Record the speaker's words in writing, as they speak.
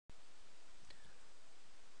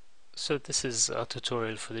So this is a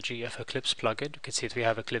tutorial for the GF Eclipse plugin. You can see that we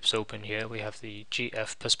have Eclipse open here, we have the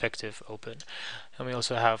GF perspective open, and we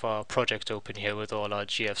also have our project open here with all our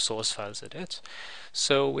GF source files in it.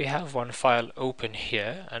 So we have one file open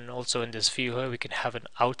here, and also in this view here we can have an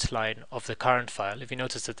outline of the current file. If you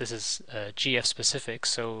notice that this is GF specific,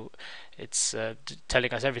 so it's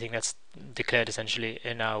telling us everything that's declared essentially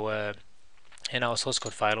in our source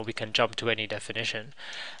code file, or we can jump to any definition.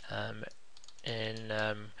 In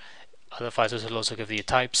other files, this will also give the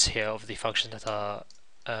types here of the functions that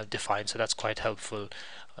are defined, so that's quite helpful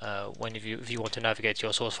if you want to navigate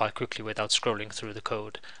your source file quickly without scrolling through the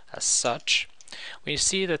code as such. We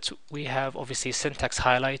see that we have obviously syntax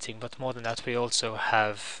highlighting, but more than that we also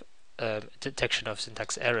have detection of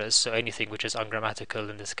syntax errors, so anything which is ungrammatical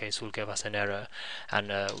in this case will give us an error,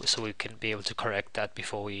 and so we can be able to correct that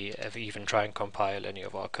before we ever even try and compile any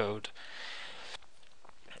of our code.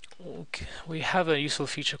 Okay. We have a useful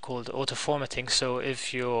feature called auto formatting, so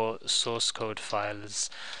if your source code file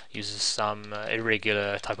uses some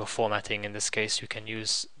irregular type of formatting, in this case you can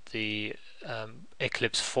use the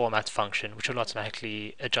Eclipse format function, which will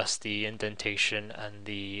automatically adjust the indentation and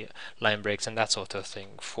the line breaks and that sort of thing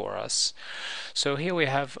for us. So here we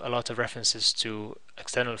have a lot of references to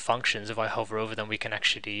external functions. If I hover over them, we can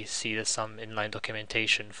actually see there's some inline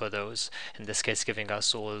documentation for those, in this case giving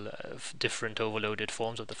us all different overloaded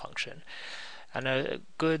forms of the function. And a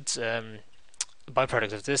good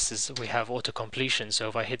byproduct of this is we have auto completion. So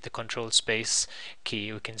if I hit the control space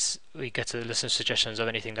key, we get a list of suggestions of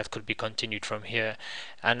anything that could be continued from here.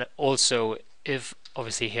 And also, if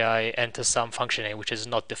obviously here I enter some function name which is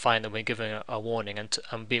not defined, then we're given a warning, and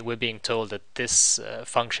we're being told that this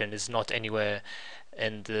function is not anywhere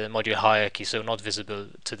in the module hierarchy, so not visible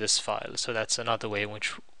to this file. So that's another way in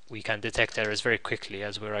which we can detect errors very quickly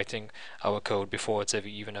as we're writing our code before it's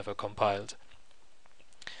even ever compiled.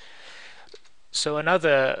 So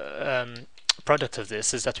another product of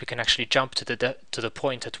this is that we can actually jump to the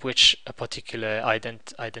point at which a particular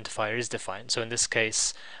identifier is defined. So in this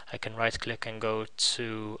case, I can right click and go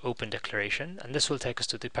to Open Declaration, and this will take us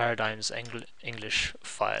to the Paradigms English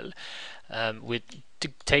file. We're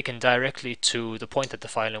taken directly to the point at the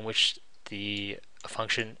file in which the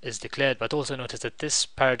function is declared, but also notice that this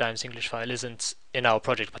Paradigms English file isn't in our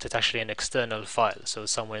project, but it's actually an external file, so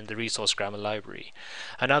somewhere in the resource grammar library.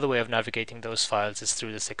 Another way of navigating those files is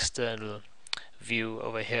through this external view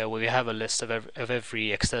over here, where we have a list of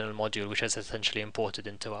every external module which is essentially imported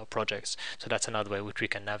into our projects. So that's another way which we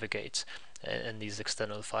can navigate in these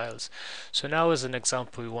external files. So now, as an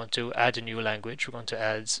example, we want to add a new language. We want to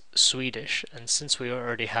add Swedish, and since we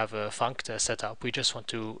already have a functor set up, we just want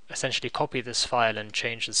to essentially copy this file and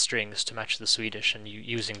change the strings to match the Swedish, and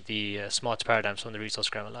using the smart paradigms from the resource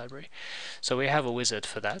grammar library. So we have a wizard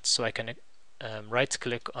for that, so I can right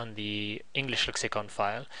click on the English lexicon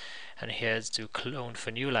file, and here's to clone for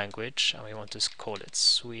new language, and we want to call it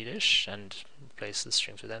Swedish and replace the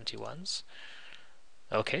strings with empty ones.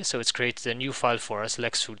 Okay, so it's created a new file for us,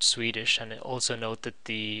 Lexfood Swedish, and also note that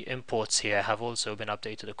the imports here have also been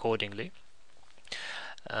updated accordingly.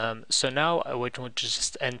 So now I would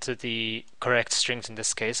just enter the correct strings. In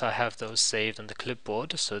this case, I have those saved on the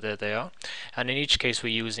clipboard, so there they are. And in each case, we're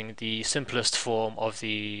using the simplest form of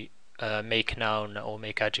the make noun or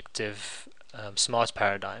make adjective smart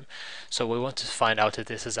paradigm. So we want to find out if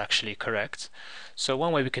this is actually correct. So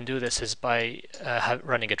one way we can do this is by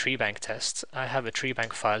running a tree bank test. I have a tree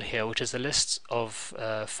bank file here, which is a list of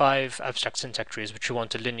 5 abstract syntax trees which we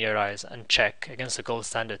want to linearize and check against the gold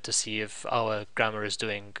standard to see if our grammar is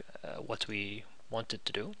doing what we want it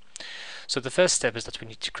to do. So the first step is that we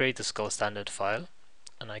need to create this gold standard file,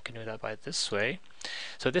 and I can do that by this way.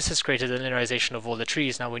 So this has created a linearization of all the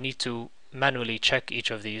trees. Now we need to manually check each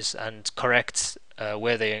of these and correct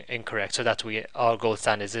where they're incorrect, so that our gold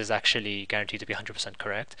standard is actually guaranteed to be 100%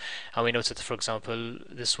 correct. And we notice that, for example,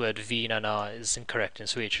 this word vinarna is incorrect in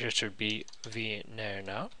Swedish. It should be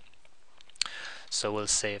vinarna. So we'll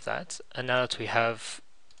save that. And now that we have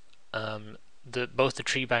both the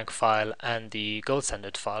tree bank file and the gold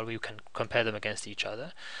standard file, we can compare them against each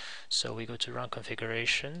other. So we go to run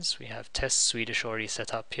configurations, we have test Swedish already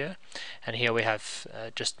set up here, and here we have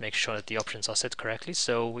just make sure that the options are set correctly.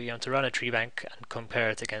 So we want to run a tree bank and compare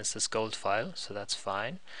it against this gold file, so that's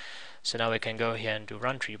fine. So now we can go here and do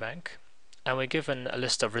run tree bank, and we're given a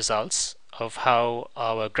list of results of how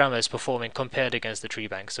our grammar is performing compared against the tree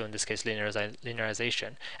bank, so in this case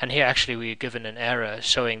linearization. And here actually we're given an error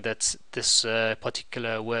showing that this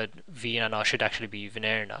particular word vinarna should actually be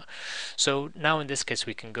vinarna. So now in this case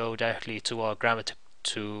we can go directly to our grammar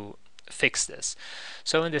to fix this.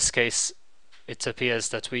 So in this case it appears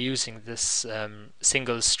that we're using this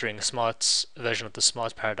single string smart version of the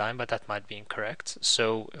smart paradigm, but that might be incorrect.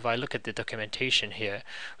 So if I look at the documentation here,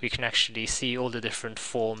 we can actually see all the different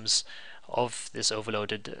forms of this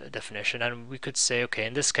overloaded definition, and we could say, okay,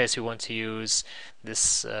 in this case we want to use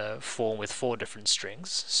this form with 4 different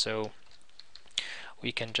strings. So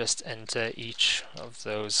we can just enter each of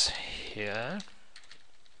those here.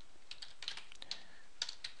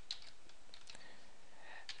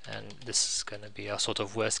 And this is going to be our sort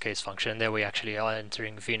of worst case function. There we actually are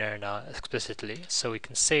entering VNAR now explicitly, so we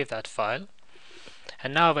can save that file.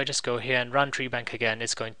 And now if I just go here and run treebank again,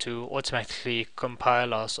 it's going to automatically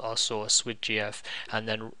compile our source with GF and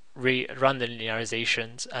then run the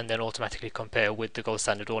linearizations and then automatically compare with the gold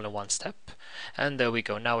standard all in one step. And there we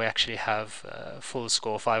go. Now we actually have full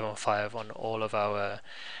score 5 on 5 on all of our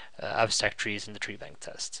abstract trees in the treebank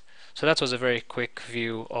test. So that was a very quick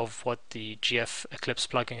view of what the GF Eclipse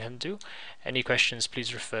plugin can do. Any questions,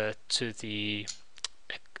 please refer to the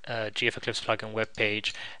GF Eclipse plugin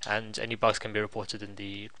webpage, and any bugs can be reported in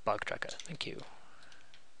the bug tracker. Thank you.